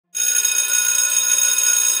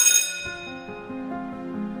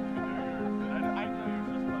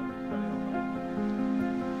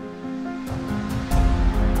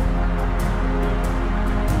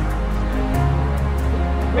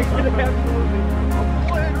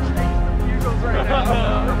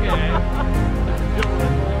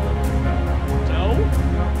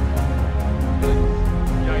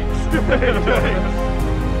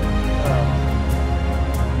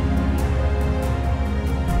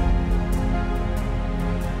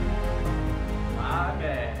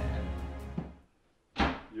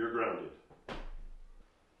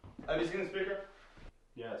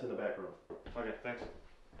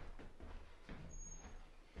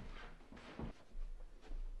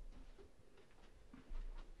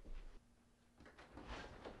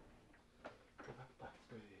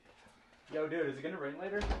Yo, dude, is it gonna rain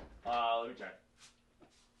later? Let me check.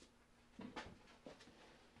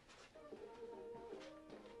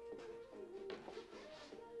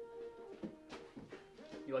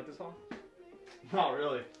 You like this song? Not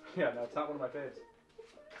really. Yeah, no, it's not one of my faves.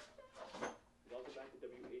 Welcome back to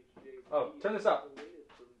WHJC. Oh, turn this up. The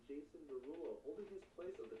latest from Jason Derulo, holding his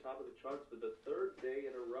place at the top of the charts for the third day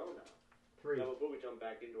in a row now. 3. Now, before we jump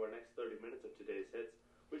back into our next 30 minutes of today's hits,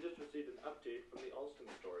 we just received an update from the Alston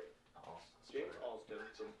story. James Alston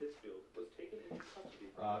from Pittsfield was taken into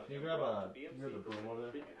custody from Can you grab BMC the broom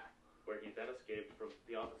over there? where he then escaped from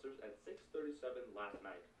the officers at 6:37 last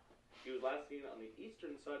night. He was last seen on the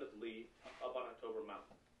eastern side of Lee, up on October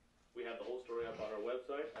Mountain. We have the whole story up on our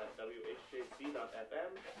website at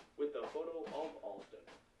whjc.fm with the photo of Alston.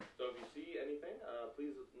 So if you see anything,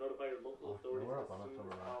 please notify your local authorities as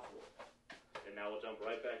soon as possible. And now we'll jump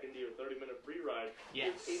right back into your 30-minute free ride.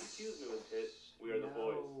 Yes. It's HQ's newest hit, We Are the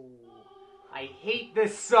Boys. I hate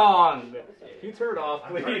this song. Can you turn it off,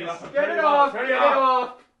 please? Get it off. Get it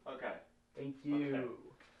off. Okay. Thank you. Okay.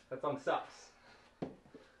 That song sucks.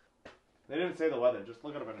 They didn't say the weather. Just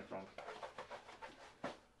look it up on your phone.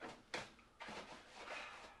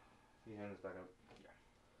 Can you hand this back up? Yeah.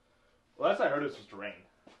 Last I heard it was supposed to rain.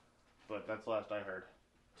 But that's the last I heard.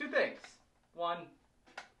 2 things. 1,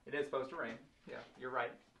 it is supposed to rain. Yeah, you're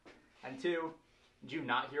right. And 2, did you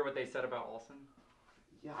not hear what they said about Alston?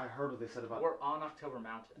 Yeah, I heard what they said about it. We're on October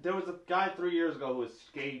Mountain. There was a guy 3 years ago who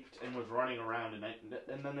escaped and was running around, and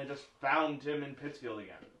then they just found him in Pittsfield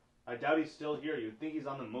again. I doubt he's still here. You'd think he's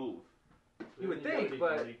on the move. You would think,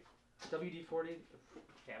 but WD-40,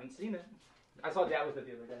 haven't seen it. I saw Dad with it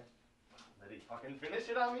the other day. Did he fucking finish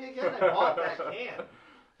it on me again? I bought that can.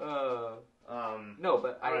 No,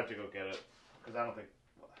 but I'm gonna have to go get it, because I don't think...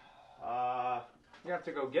 You have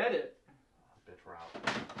to go get it. Bitch, we're out.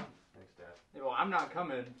 Thanks, Dad. Yeah, well, I'm not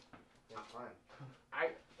coming. Yeah, fine.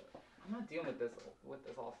 I'm not dealing with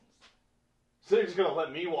this Alston. So you're just gonna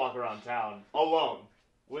let me walk around town, alone,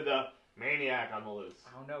 with a maniac on the loose?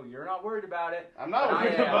 I don't know. You're not worried about it. I'm not But I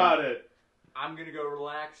worried am. about it. I'm gonna go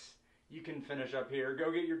relax. You can finish up here.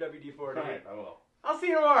 Go get your WD-40. Alright, I will. I'll see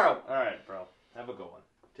you tomorrow. Alright, bro. Have a good one.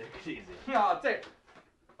 Take it easy. No, I'll take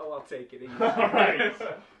it easy. Alright.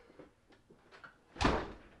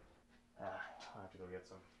 I'll have to go get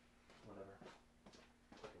some. Whatever.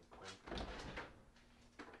 Fucking Quinn.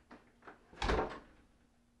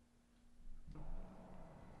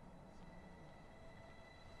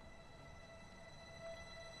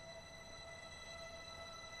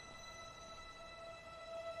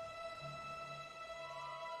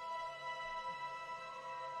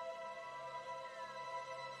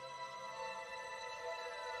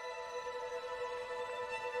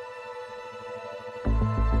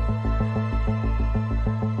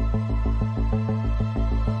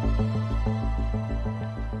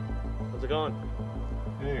 How's it going?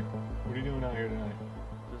 Hey, what are you doing out here tonight?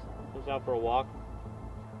 Just out for a walk.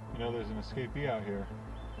 You know there's an escapee out here.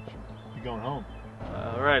 Should be going home.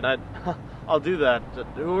 Alright, I'll do that.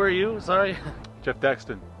 Who are you? Sorry. Jeff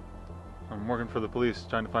Dexton. I'm working for the police,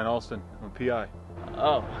 trying to find Alston. I'm a PI.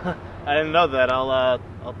 Oh, I didn't know that. I'll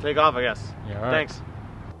take off, I guess. Yeah, all right. Thanks.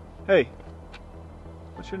 Hey,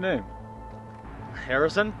 what's your name?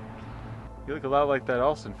 Harrison? You look a lot like that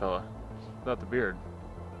Alston fella, without the beard.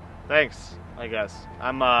 Thanks, I guess.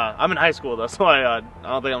 I'm in high school though, so I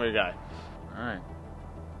don't think I'm your guy. All right.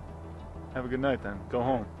 Have a good night then. Go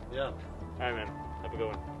home. Yeah. Alright, man. Have a good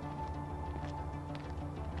one.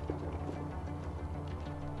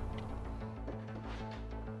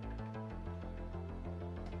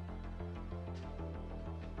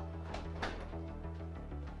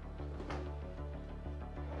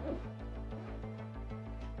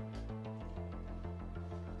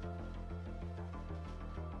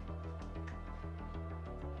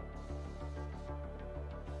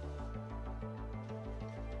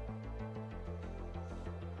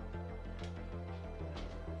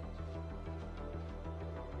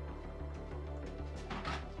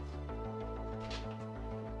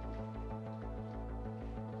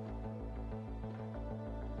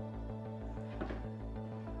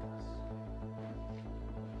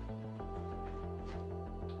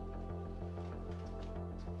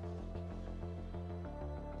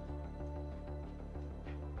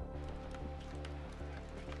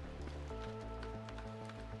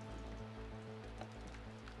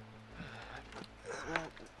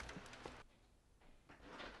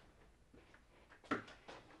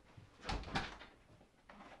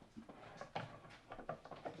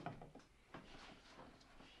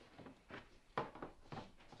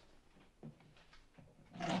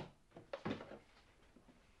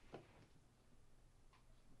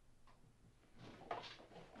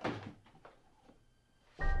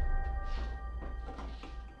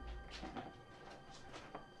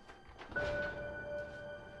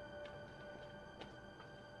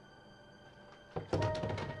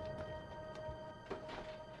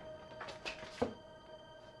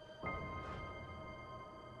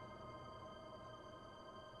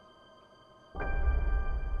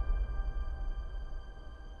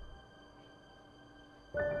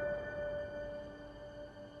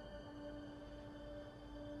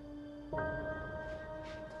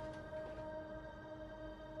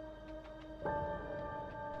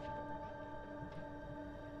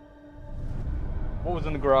 What was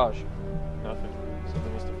in the garage? Nothing.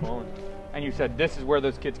 Something must have fallen. And you said this is where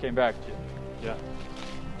those kids came back to. Yeah,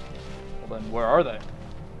 Well then, where are they?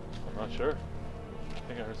 I'm not sure. I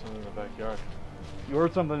think I heard something in the backyard. You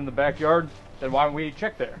heard something in the backyard? Then why don't we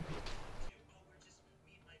check there?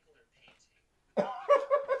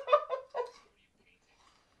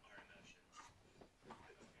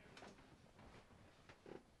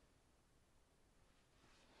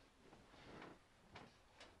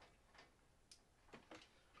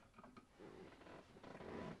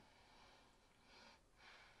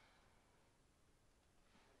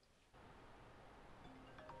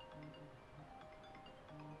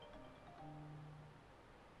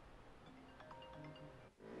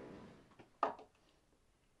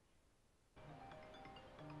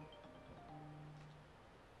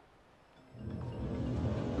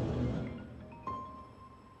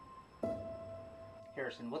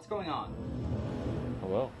 Harrison, what's going on?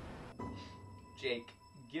 Hello? Jake,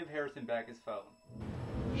 give Harrison back his phone.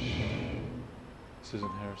 This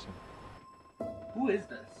isn't Harrison. Who is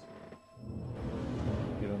this?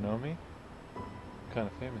 You don't know me? I'm kind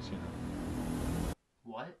of famous, you know.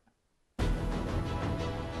 What?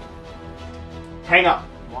 Hang up.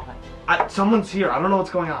 Why? Someone's here. I don't know what's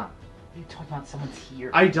going on. What are you talking about? Someone's here.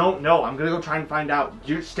 I don't know. I'm gonna go try and find out.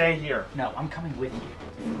 You stay here. No, I'm coming with you.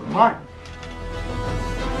 Come on.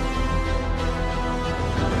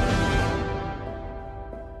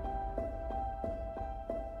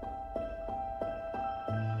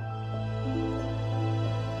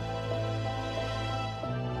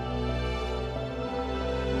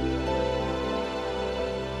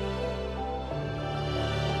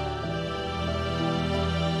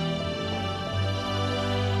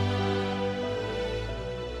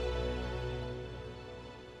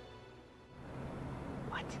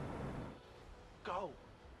 What? Go.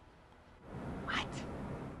 What?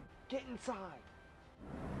 Get inside.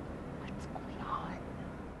 What's going on?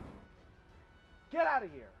 Get out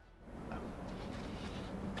of here.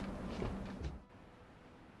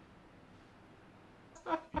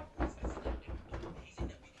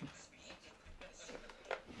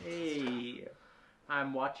 Hey,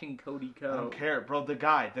 I'm watching Cody I Ko. don't care, bro. The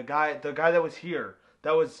guy that was here.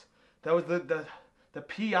 That was the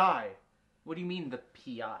PI. What do you mean the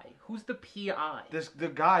PI? Who's the PI? The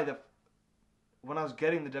guy that when I was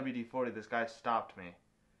getting the WD-40, this guy stopped me.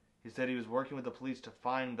 He said he was working with the police to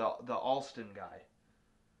find the Alston guy.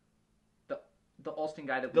 The Alston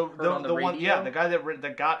guy that we heard on the radio? One, yeah, the guy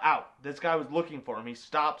that got out. This guy was looking for him. He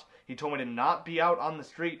stopped. He told me to not be out on the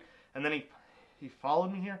street, and then he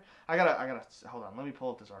followed me here. I gotta hold on. Let me pull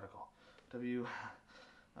up this article. HJC.fm.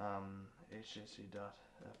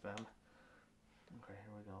 Okay,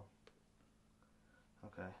 here we go.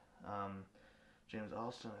 Okay. James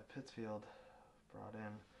Alston at Pittsfield brought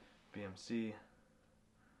in BMC.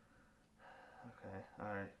 Okay,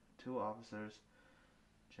 all right. 2 officers,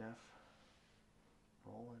 Jeff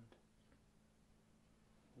Roland,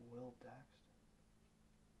 Will Daxton.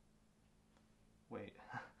 Wait,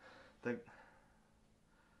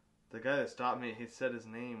 the guy that stopped me, he said his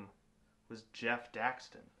name was Jeff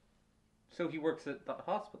Daxton. So he works at the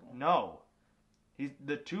hospital? No,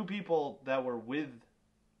 the 2 people that were with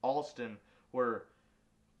Alston were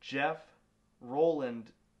Jeff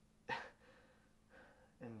Roland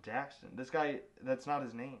and Daxton. This guy, that's not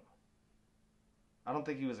his name. I don't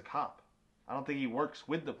think he was a cop. I don't think he works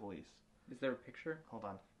with the police. Is there a picture? Hold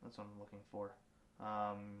on. That's what I'm looking for.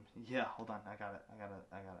 Yeah, hold on. I got it.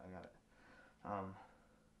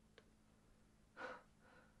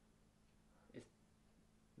 Is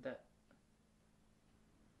that...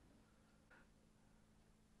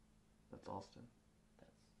 That's Alston.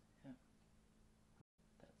 That's him.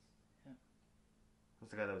 That's him.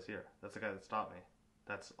 That's the guy that was here. That's the guy that stopped me.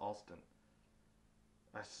 That's Alston.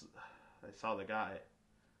 I saw the guy.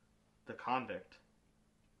 The convict.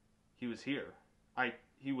 He was here.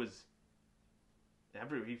 He was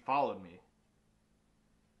he followed me.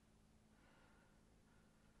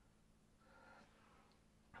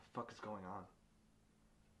 What the fuck is going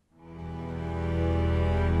on?